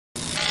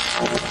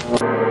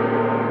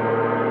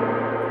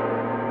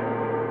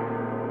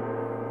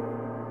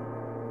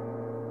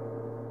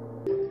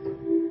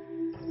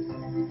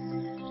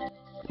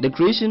The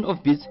creation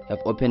of beads have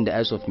opened the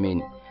eyes of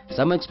many.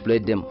 Some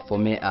exploit them for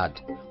mere art,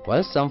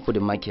 while some for the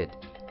market.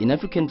 In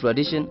African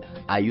tradition,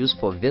 are used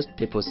for vast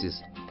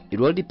purposes. It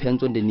all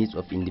depends on the needs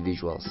of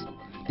individuals.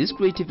 These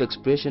creative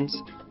expressions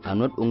are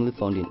not only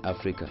found in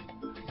Africa,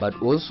 but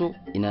also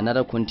in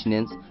another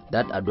continents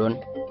that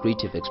adorn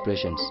creative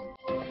expressions.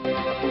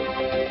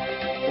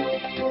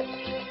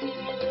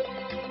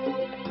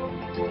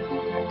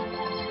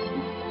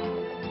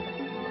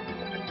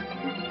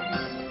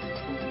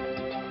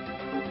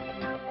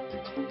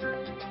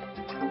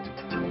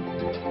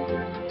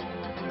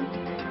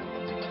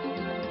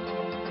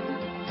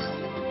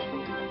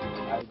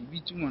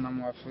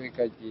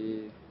 Africa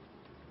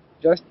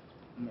just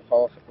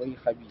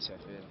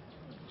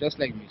just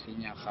like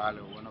mehleng ya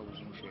kgale bona bo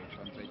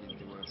moshweshwe ntse ke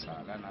ntse bo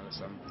sala na le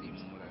something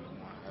mo la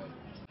ngwa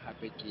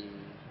hape ke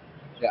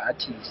the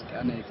artist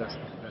ana etsa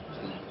that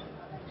thing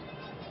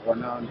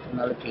bona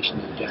ntona le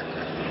passion ya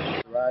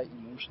ba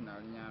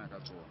emotional nyana ka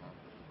tsona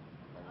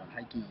bona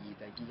ha ke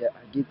etsa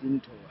ke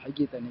ntho ha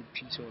ke etsa net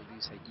piece of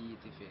this ha ke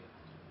etse fe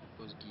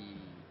because ke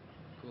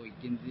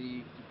ntse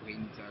di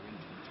brain tsa re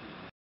ntho.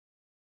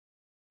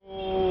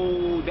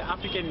 The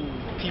African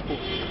people,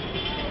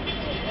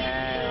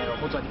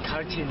 what are the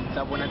culture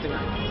that one of the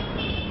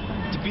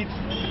beats,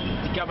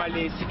 the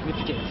Kabbalah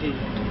significance,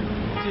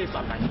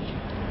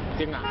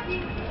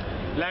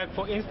 like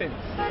for instance,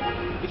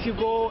 if you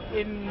go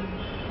in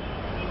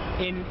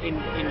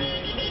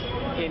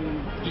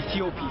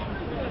Ethiopia,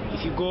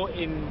 if you go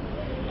in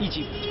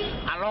Egypt,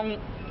 along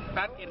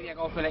that area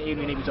of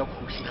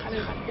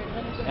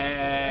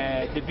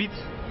the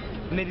beats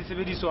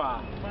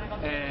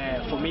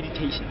for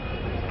meditation,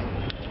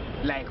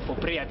 like for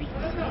prayer beats,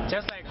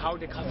 just like how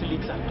the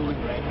Catholics are doing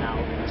right now,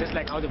 just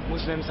like how the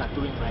Muslims are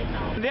doing right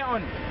now. From there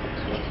on,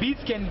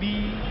 beats can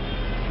be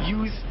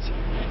used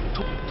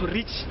to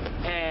reach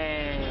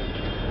a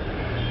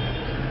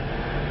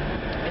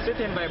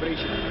certain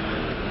vibration.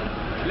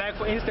 Like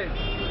for instance,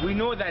 we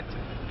know that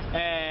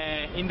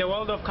in the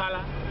world of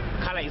color,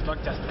 color is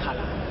not just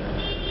color.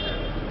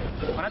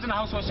 But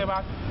how so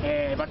about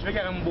but we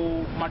can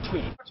go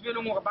matwe.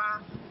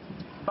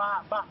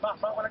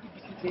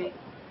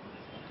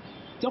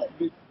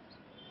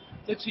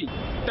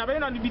 Taba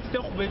ena le bitse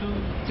kgobedu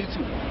tsetsu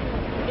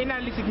ena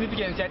le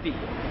significance ya teng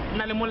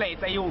nna le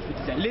molaetsa eo o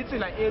fetisa le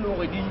tsela e le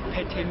hore di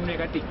patternwe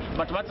ka teng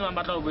batho ba tsebang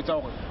ba tla go botsa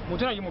hore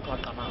motho ena ke motho a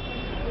qamang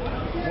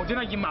motho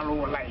ena ke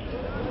malola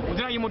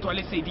motho ena ke motho wa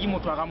lesedi ke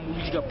motho wa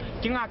gammolodi ka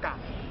ke ngaka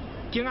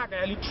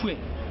ya lethue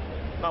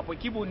kapo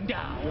ke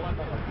bondao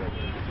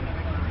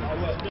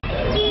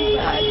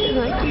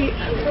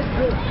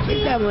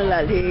Kita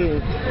mulai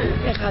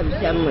kita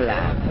bisa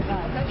mulai.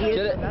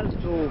 Dia kalau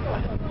coba,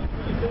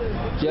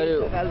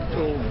 kalau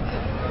coba,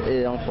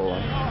 yang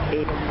phone.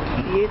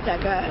 Dia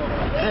tak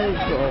kalau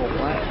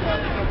coba,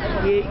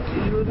 dia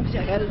belum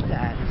bisa kalau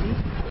tadi.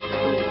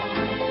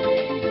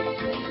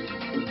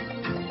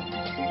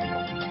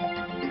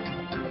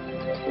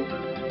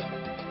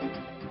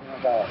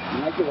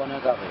 Nanti mana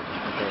kau?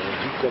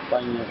 Jika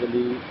banyak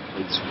kali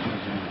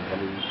experience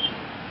kali.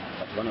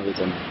 One of it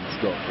and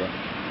stop.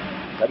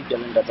 Kari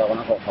jalan data wana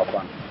ko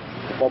papan.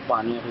 Ko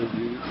pani re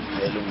di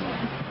elung.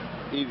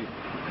 Ibi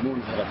mun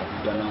hara ka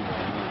dana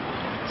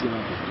sina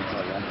ko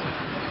tsala.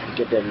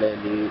 Ketele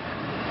li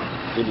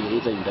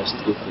rita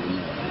industry ko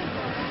ni.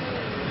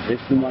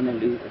 Refumana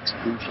li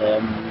exposure ya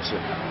muso.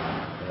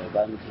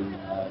 Ban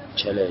kina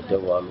chele de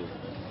walo.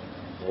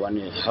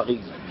 Wane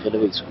hari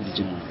gele school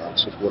jina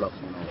so kola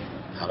ko.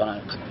 Hara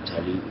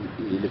capital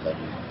ile ka.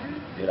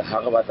 Ila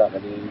hara bata ka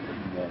li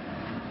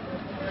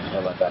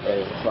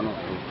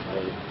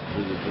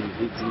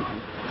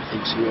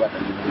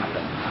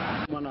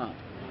mana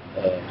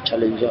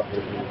challenge ho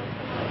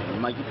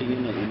marketing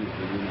ina ini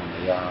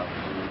ya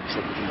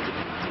shopping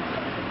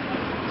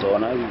so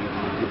na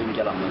giving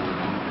kala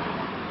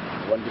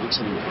one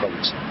direction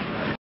approach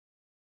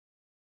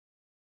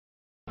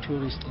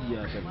tourist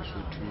ya ka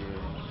Lesotho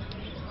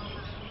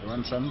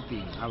want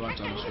something about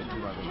Lesotho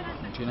ba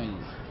China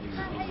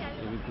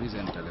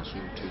represent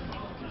Lesotho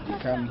they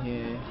come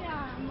here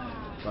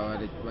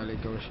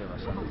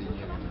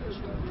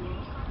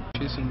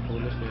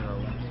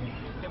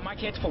the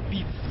market for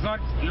beats,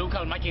 not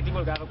local market,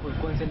 people got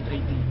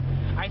concentrating.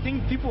 I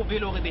think people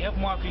they have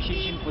more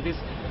appreciation for this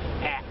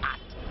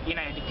art in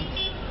the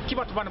beats. Keep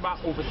out one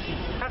about overseas.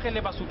 How can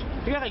never suit?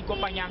 They are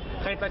companyang,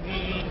 the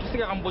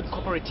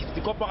cooperatives,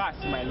 the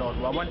corporates, my lord.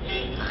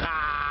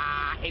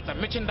 It's a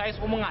merchandise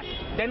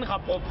then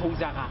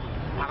propose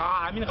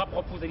I mean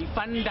propose the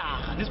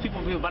funder. These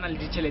people will banal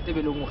digital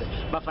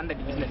but fund the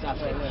business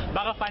after.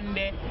 But fund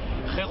the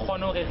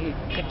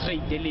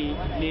trade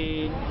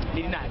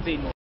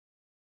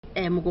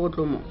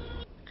Mgodlomo.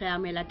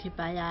 Reamela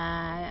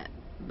tipaya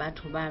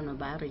batho bano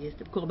ba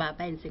register ko ba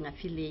ba ntse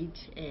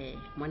affiliate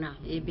mona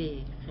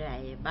ebe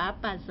re ba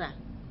pasa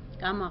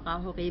ka moga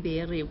hore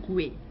ebe re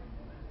kuwe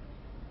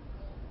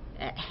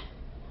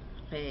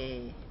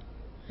re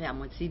re a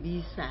mo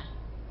tsebisa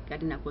ka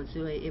dinako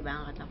tseo e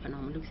bang re tla kgona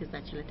ho mo lokisetsa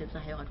tjhelete tsa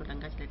hae, re tlo tla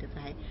nka tjhelete tsa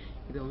hae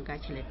ebe o nka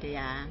tjhelete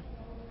ya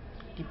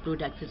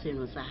di-products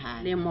tseno tsa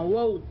hae. Le mo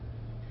wo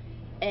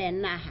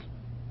naha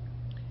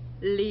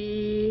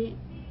le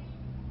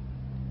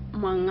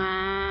monga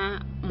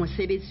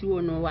mosebetsi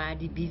ono wa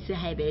dibitse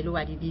haebe e le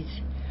wa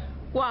dibitse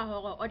kwa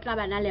hore o tla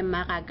bana le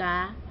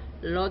mmaraka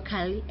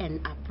locally and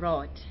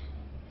abroad,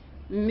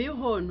 mme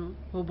hono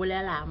ho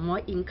bolela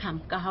more income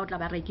ka ha o tla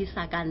ba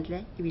rekisa ka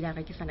ntle ebile a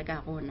rekisa le ka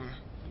hare ho naha.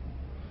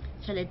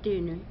 Tjhelete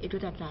eno e tlo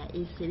tla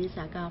e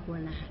sebetsa ka hare ho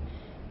naha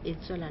e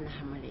tswela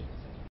naha molemo.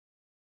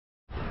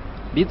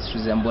 Beads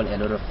resemble a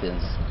lot of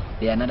things.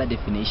 They are another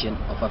definition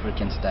of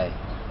African style.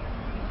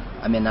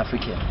 I'm an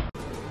African.